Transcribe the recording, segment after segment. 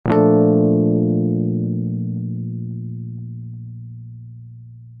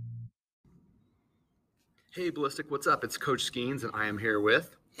Hey, Ballistic, what's up? It's Coach Skeens, and I am here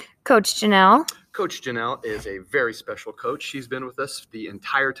with Coach Janelle. Coach Janelle is a very special coach. She's been with us the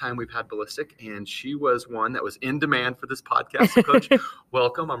entire time we've had Ballistic, and she was one that was in demand for this podcast. So, Coach,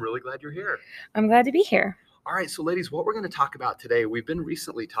 welcome. I'm really glad you're here. I'm glad to be here. All right, so ladies, what we're going to talk about today, we've been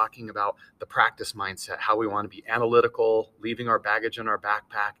recently talking about the practice mindset, how we want to be analytical, leaving our baggage in our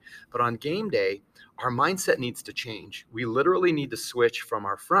backpack. But on game day, our mindset needs to change. We literally need to switch from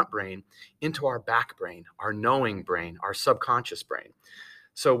our front brain into our back brain, our knowing brain, our subconscious brain.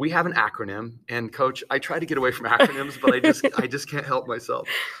 So we have an acronym, and Coach, I try to get away from acronyms, but I just can't help myself.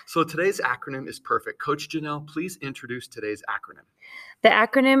 So today's acronym is perfect. Coach Janelle, please introduce today's acronym. The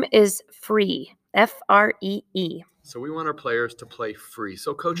acronym is FREE, F-R-E-E. So we want our players to play free.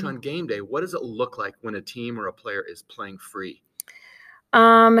 So, Coach, on game day, what does it look like when a team or a player is playing free?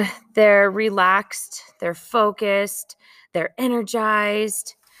 They're relaxed, they're focused, they're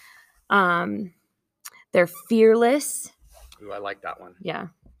energized, they're fearless. Ooh, I like that one. Yeah.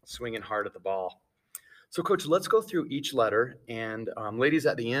 Swinging hard at the ball. So, Coach, let's go through each letter. And ladies,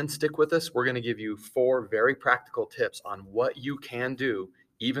 at the end, stick with us. We're going to give you 4 very practical tips on what you can do,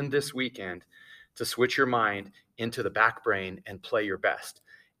 even this weekend, to switch your mind into the back brain and play your best.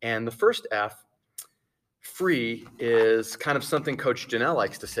 And the first F, free, is kind of something Coach Janelle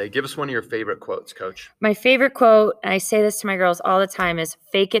likes to say. Give us one of your favorite quotes, Coach. My favorite quote, and I say this to my girls all the time, is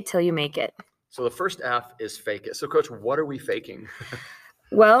fake it till you make it. So the first F is fake it. So, Coach, what are we faking?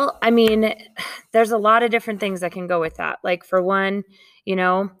 Well, I mean, there's a lot of different things that can go with that. Like, for one,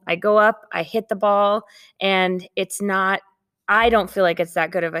 I go up, I hit the ball, and I don't feel like it's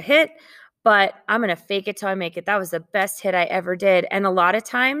that good of a hit, but I'm going to fake it till I make it. That was the best hit I ever did. And a lot of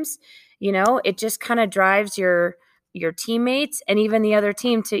times, it just kind of drives your teammates and even the other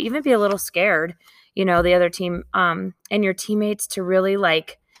team to even be a little scared, the other team, and your teammates to really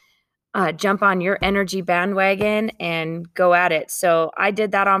jump on your energy bandwagon and go at it. So I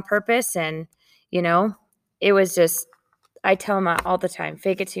did that on purpose, and it was just, I tell them all the time,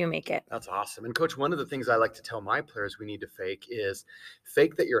 fake it till you make it. That's awesome. And Coach, one of the things I like to tell my players we need to fake is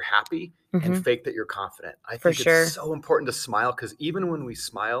fake that you're happy and fake that you're confident. I think it's so important to smile, because even when we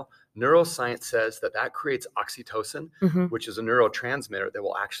smile, neuroscience says that creates oxytocin, which is a neurotransmitter that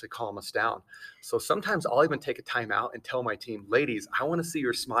will actually calm us down. So sometimes I'll even take a time out and tell my team, ladies, I want to see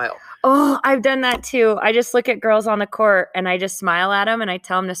your smile. Oh, I've done that too. I just look at girls on the court and I just smile at them and I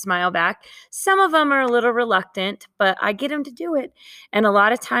tell them to smile back. Some of them are a little reluctant, but I get them to do it. And a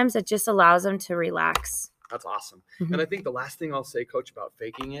lot of times it just allows them to relax. That's awesome. And I think the last thing I'll say, Coach, about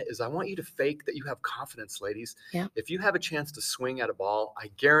faking it is I want you to fake that you have confidence, ladies. Yeah. If you have a chance to swing at a ball,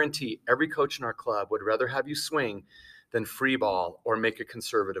 I guarantee every coach in our club would rather have you swing than free ball or make a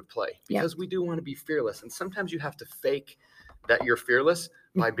conservative play, because we do want to be fearless. And sometimes you have to fake that you're fearless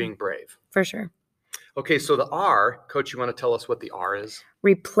by being brave. For sure. Okay, so the R, Coach, you want to tell us what the R is?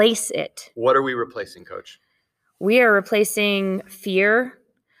 Replace it. What are we replacing, Coach? We are replacing fear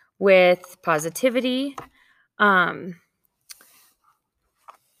with positivity. We're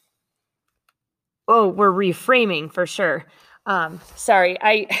reframing for sure. Sorry,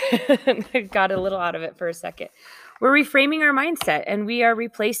 I got a little out of it for a second. We're reframing our mindset, and we are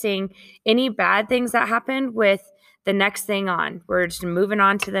replacing any bad things that happened with the next thing on. We're just moving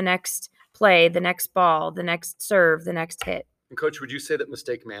on to the next play, the next ball, the next serve, the next hit. And Coach, would you say that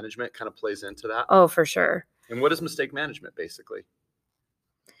mistake management kind of plays into that? Oh, for sure. And what is mistake management basically?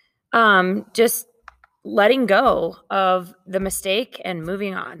 Just letting go of the mistake and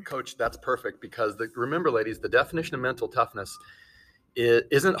moving on. Coach, that's perfect, because remember, ladies, the definition of mental toughness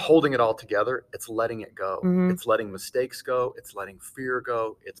isn't holding it all together. It's letting it go. It's letting mistakes go. It's letting fear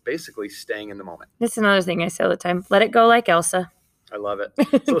go. It's basically staying in the moment. That's another thing I say all the time. Let it go like Elsa. I love it.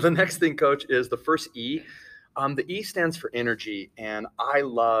 So the next thing, Coach, is the first E. The E stands for energy, and I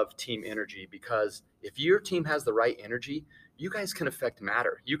love team energy, because if your team has the right energy, you guys can affect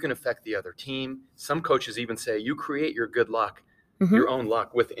matter. You can affect the other team. Some coaches even say you create your good luck, your own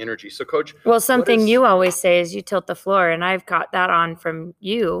luck, with energy. So, Coach, well, something you always say is you tilt the floor, and I've got that on from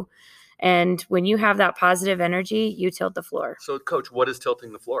you. And when you have that positive energy, you tilt the floor. So, Coach, what is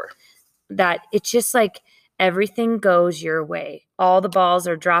tilting the floor? That it's just like everything goes your way. All the balls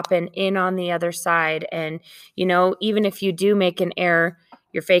are dropping in on the other side. And, even if you do make an error,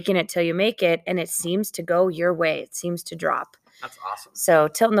 you're faking it till you make it, and it seems to go your way. It seems to drop. That's awesome. So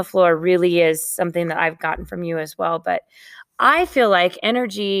tilting the floor really is something that I've gotten from you as well. But I feel like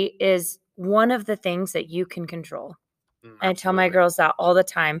energy is one of the things that you can control. I tell my girls that all the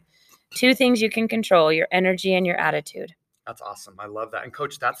time. 2 things you can control: your energy and your attitude. That's awesome. I love that. And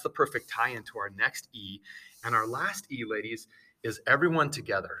Coach, that's the perfect tie-in to our next E. And our last E, ladies, is everyone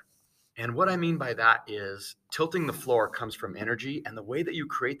together. And what I mean by that is tilting the floor comes from energy. And the way that you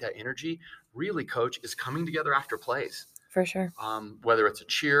create that energy, really, coach, is coming together after plays. For sure. Whether it's a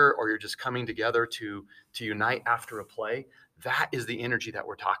cheer or you're just coming together to unite after a play, that is the energy that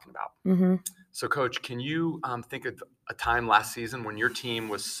we're talking about. Mm-hmm. So, Coach, can you think of a time last season when your team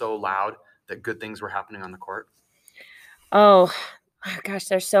was so loud that good things were happening on the court? Oh, gosh,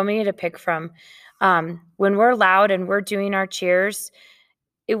 there's so many to pick from. When we're loud and we're doing our cheers,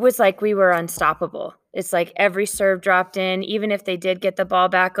 it was like we were unstoppable. It's like every serve dropped in, even if they did get the ball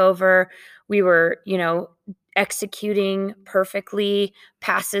back over, we were, executing perfectly.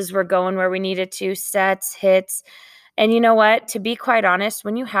 Passes were going where we needed to, sets, hits. And you know what? To be quite honest,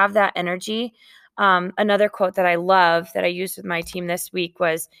 when you have that energy, another quote that I love that I used with my team this week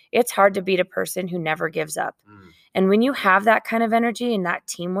was, "It's hard to beat a person who never gives up." And when you have that kind of energy and that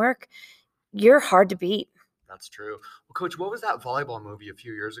teamwork, you're hard to beat. That's true. Well, Coach, what was that volleyball movie a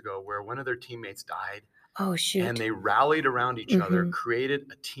few years ago where one of their teammates died? Oh, shoot. And they rallied around each other,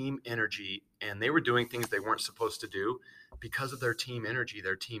 created a team energy, and they were doing things they weren't supposed to do because of their team energy,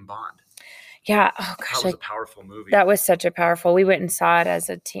 their team bond. Yeah. Oh, gosh. That was a powerful movie. That was such a powerful. We went and saw it as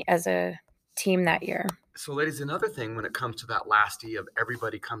a team that year. So, ladies, another thing when it comes to that last E of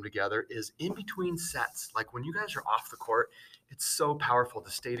everybody come together is in between sets. Like when you guys are off the court, it's so powerful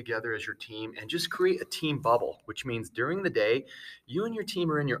to stay together as your team and just create a team bubble, which means during the day, you and your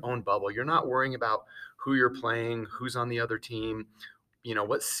team are in your own bubble. You're not worrying about who you're playing, who's on the other team,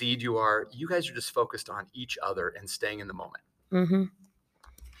 what seed you are. You guys are just focused on each other and staying in the moment. Mm-hmm.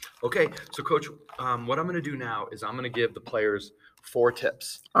 Okay, so Coach, what I'm going to do now is I'm going to give the players 4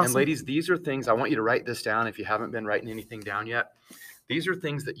 tips. Awesome. And ladies, these are things, I want you to write this down if you haven't been writing anything down yet. These are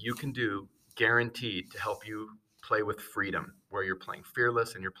things that you can do guaranteed to help you play with freedom, where you're playing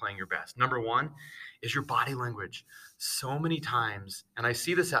fearless and you're playing your best. Number 1 is your body language. So many times, and I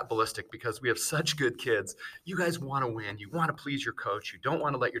see this at Ballistic because we have such good kids, you guys want to win, you want to please your coach, you don't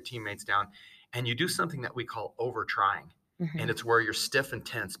want to let your teammates down, and you do something that we call over-trying. And it's where you're stiff and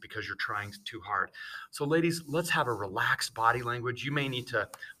tense because you're trying too hard. So ladies, let's have a relaxed body language. You may need to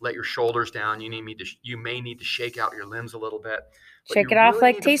let your shoulders down. You may need to shake out your limbs a little bit. Shake it off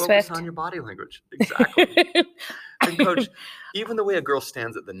like T-Swift. Focus on your body language. Exactly. And Coach, even the way a girl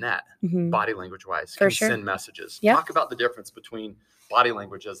stands at the net, body language-wise, can send messages. Yep. Talk about the difference between body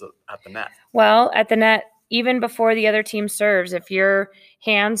language at the net. Well, at the net, even before the other team serves, if your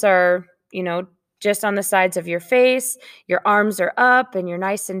hands are, just on the sides of your face, your arms are up and you're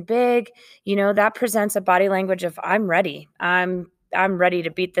nice and big, that presents a body language of I'm ready. I'm ready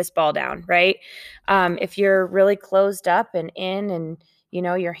to beat this ball down, right? If you're really closed up and in and,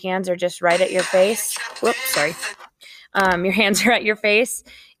 your hands are just right at your face. Whoops, sorry. Your hands are at your face.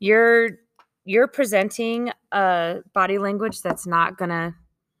 You're presenting a body language that's not going to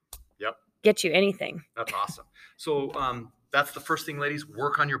get you anything. That's awesome. So, that's the first thing, ladies.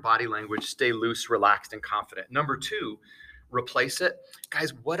 Work on your body language. Stay loose, relaxed, and confident. Number 2, replace it.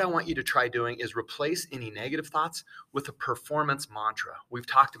 Guys, what I want you to try doing is replace any negative thoughts with a performance mantra. We've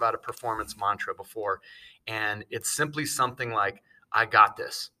talked about a performance mantra before, and it's simply something like, I got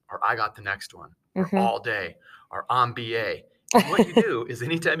this, or I got the next one, or all day, or I'm BA. And what you do is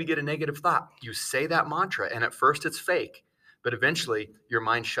anytime you get a negative thought, you say that mantra, and at first it's fake, but eventually your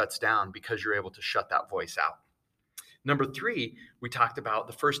mind shuts down because you're able to shut that voice out. Number 3, we talked about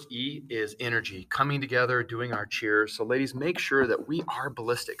the first E is energy, coming together, doing our cheers. So ladies, make sure that we are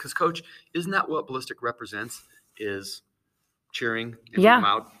Ballistic because Coach, isn't that what Ballistic represents is cheering and being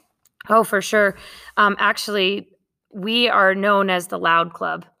loud? Oh, for sure. Actually, we are known as the Loud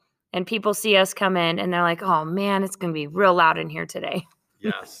Club and people see us come in and they're like, oh man, it's going to be real loud in here today.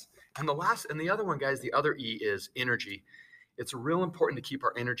 Yes. And the other one, guys, the other E is energy. It's real important to keep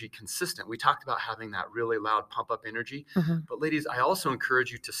our energy consistent. We talked about having that really loud pump up energy. But ladies, I also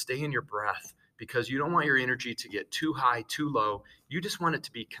encourage you to stay in your breath because you don't want your energy to get too high, too low. You just want it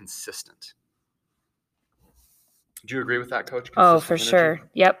to be consistent. Do you agree with that, Coach? Oh, for sure.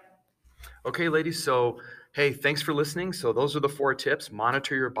 Yep. Okay, ladies. So, hey, thanks for listening. So those are the 4 tips.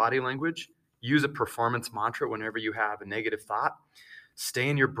 Monitor your body language. Use a performance mantra whenever you have a negative thought. Stay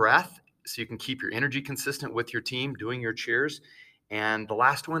in your breath so you can keep your energy consistent with your team, doing your cheers. And the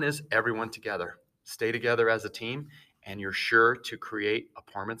last one is everyone together. Stay together as a team, and you're sure to create a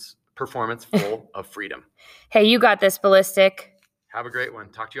performance full of freedom. Hey, you got this, Ballistic. Have a great one.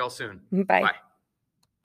 Talk to you all soon. Bye. Bye.